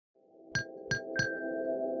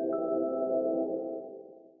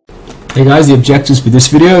Hey guys, the objectives for this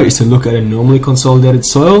video is to look at a normally consolidated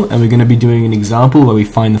soil, and we're going to be doing an example where we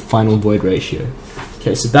find the final void ratio.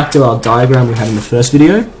 Okay, so back to our diagram we had in the first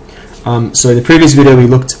video. So in the previous video we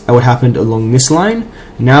looked at what happened along this line.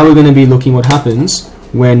 Now we're going to be looking what happens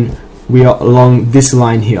when we are along this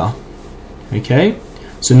line here. Okay,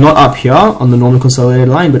 so not up here on the normally consolidated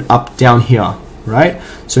line, but up down here, right?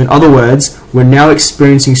 So in other words, we're now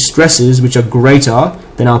experiencing stresses which are greater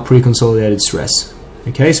than our pre-consolidated stress.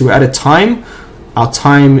 Okay, so we're at a time, our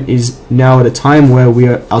time is now at a time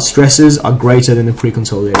where our stresses are greater than the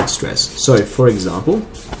pre-consolidated stress. So for example,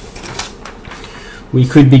 we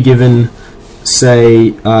could be given,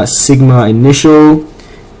 say, sigma initial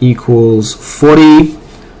equals 40,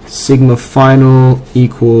 sigma final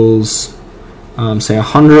equals say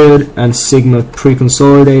 100, and sigma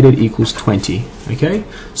pre-consolidated equals 20. Okay,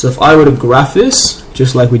 so if I were to graph this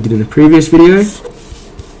just like we did in the previous video,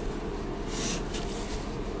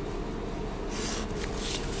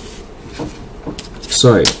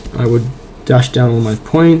 sorry, I would dash down all my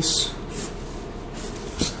points.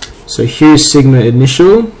 So here's sigma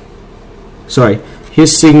initial, sorry,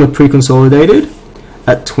 here's sigma pre-consolidated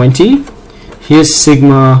at 20, here's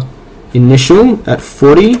sigma initial at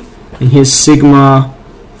 40, and here's sigma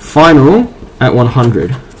final at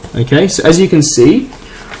 100. Okay, so as you can see,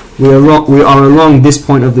 we are along this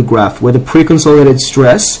point of the graph where the pre-consolidated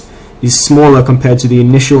stress is smaller compared to the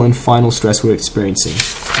initial and final stress we're experiencing.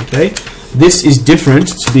 Okay, this is different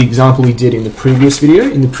to the example we did in the previous video.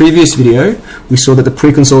 In the previous video, we saw that the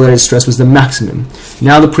pre-consolidated stress was the maximum.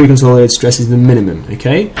 Now the pre-consolidated stress is the minimum.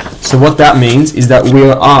 Okay, so what that means is that we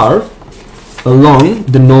are along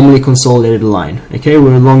the normally consolidated line. Okay,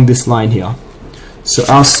 we're along this line here. So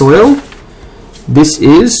our soil, this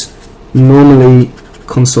is normally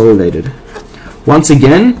consolidated. Once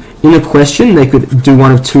again, in a question, they could do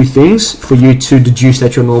one of two things for you to deduce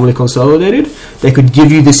that you're normally consolidated. They could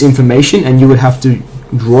give you this information and you would have to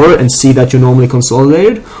draw it and see that you're normally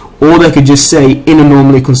consolidated, or they could just say in a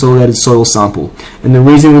normally consolidated soil sample. And the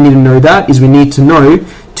reason we need to know that is we need to know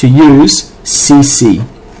to use CC,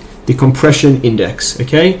 the compression index.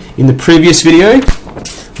 Okay, in the previous video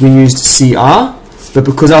we used CR, but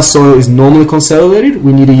because our soil is normally consolidated,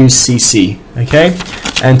 we need to use CC. Okay,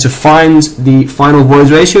 and to find the final void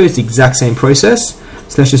ratio, it's the exact same process.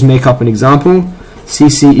 So let's just make up an example.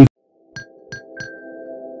 CC